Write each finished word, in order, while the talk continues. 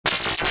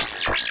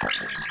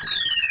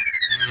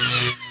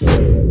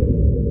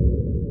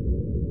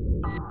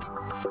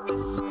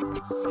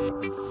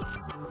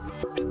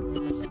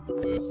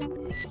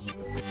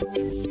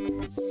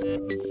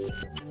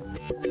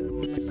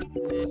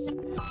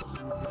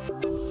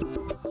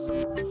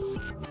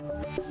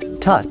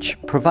Touch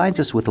provides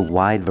us with a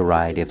wide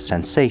variety of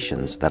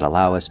sensations that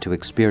allow us to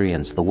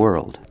experience the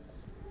world.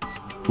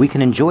 We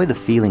can enjoy the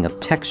feeling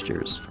of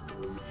textures,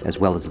 as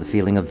well as the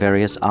feeling of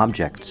various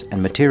objects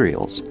and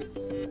materials.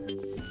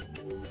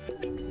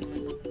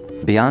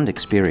 Beyond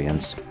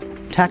experience,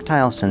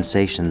 tactile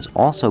sensations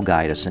also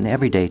guide us in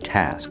everyday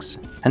tasks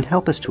and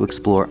help us to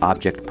explore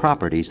object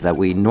properties that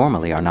we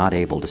normally are not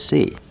able to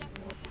see.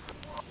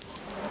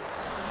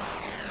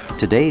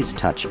 Today's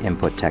touch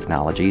input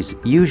technologies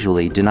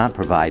usually do not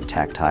provide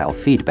tactile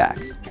feedback.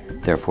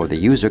 Therefore, the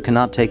user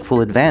cannot take full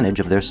advantage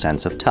of their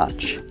sense of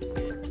touch.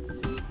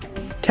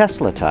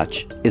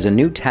 TeslaTouch is a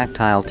new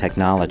tactile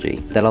technology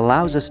that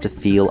allows us to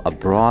feel a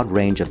broad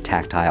range of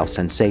tactile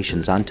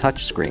sensations on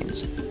touch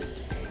screens.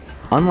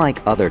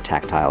 Unlike other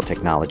tactile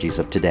technologies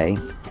of today,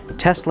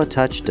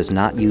 TeslaTouch does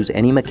not use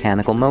any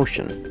mechanical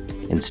motion.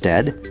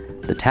 Instead,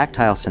 the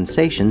tactile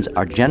sensations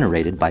are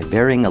generated by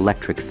varying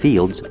electric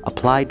fields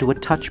applied to a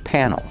touch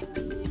panel.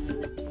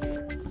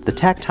 The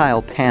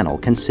tactile panel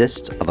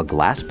consists of a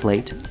glass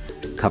plate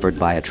covered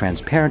by a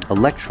transparent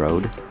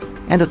electrode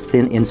and a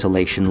thin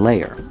insulation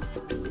layer.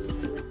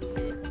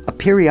 A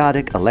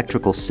periodic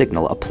electrical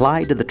signal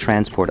applied to the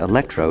transport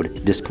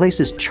electrode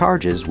displaces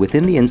charges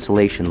within the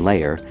insulation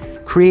layer,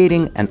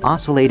 creating an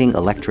oscillating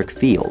electric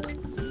field.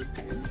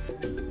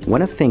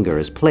 When a finger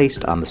is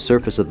placed on the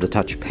surface of the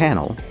touch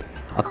panel,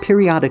 a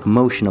periodic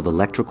motion of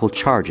electrical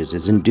charges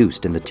is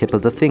induced in the tip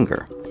of the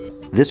finger.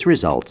 This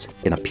results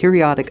in a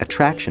periodic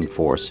attraction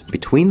force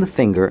between the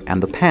finger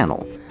and the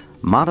panel,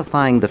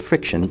 modifying the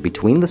friction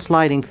between the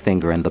sliding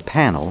finger and the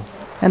panel,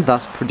 and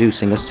thus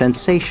producing a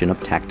sensation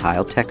of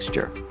tactile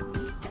texture.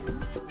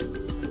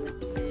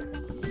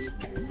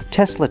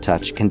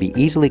 TeslaTouch can be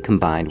easily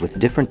combined with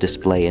different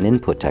display and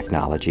input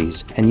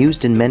technologies and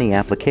used in many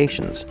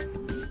applications.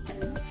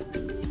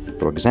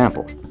 For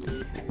example,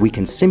 we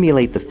can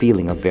simulate the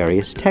feeling of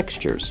various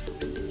textures,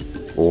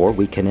 or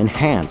we can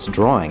enhance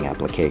drawing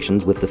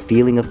applications with the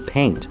feeling of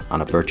paint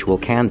on a virtual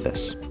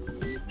canvas.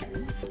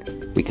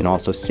 We can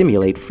also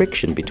simulate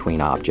friction between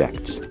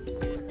objects.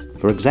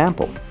 For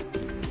example,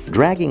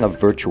 dragging a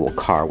virtual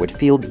car would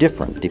feel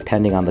different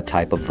depending on the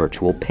type of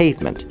virtual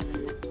pavement,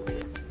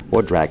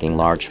 or dragging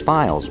large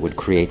files would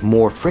create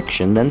more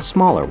friction than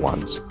smaller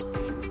ones.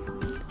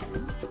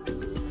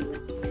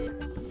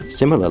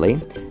 Similarly,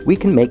 we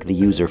can make the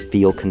user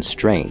feel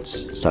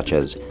constraints, such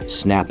as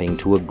snapping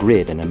to a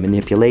grid in a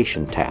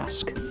manipulation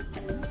task.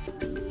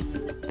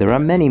 There are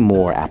many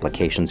more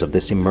applications of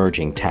this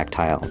emerging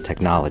tactile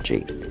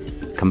technology.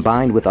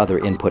 Combined with other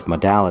input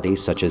modalities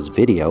such as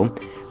video,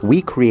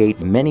 we create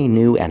many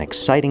new and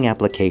exciting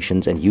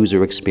applications and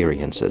user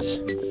experiences.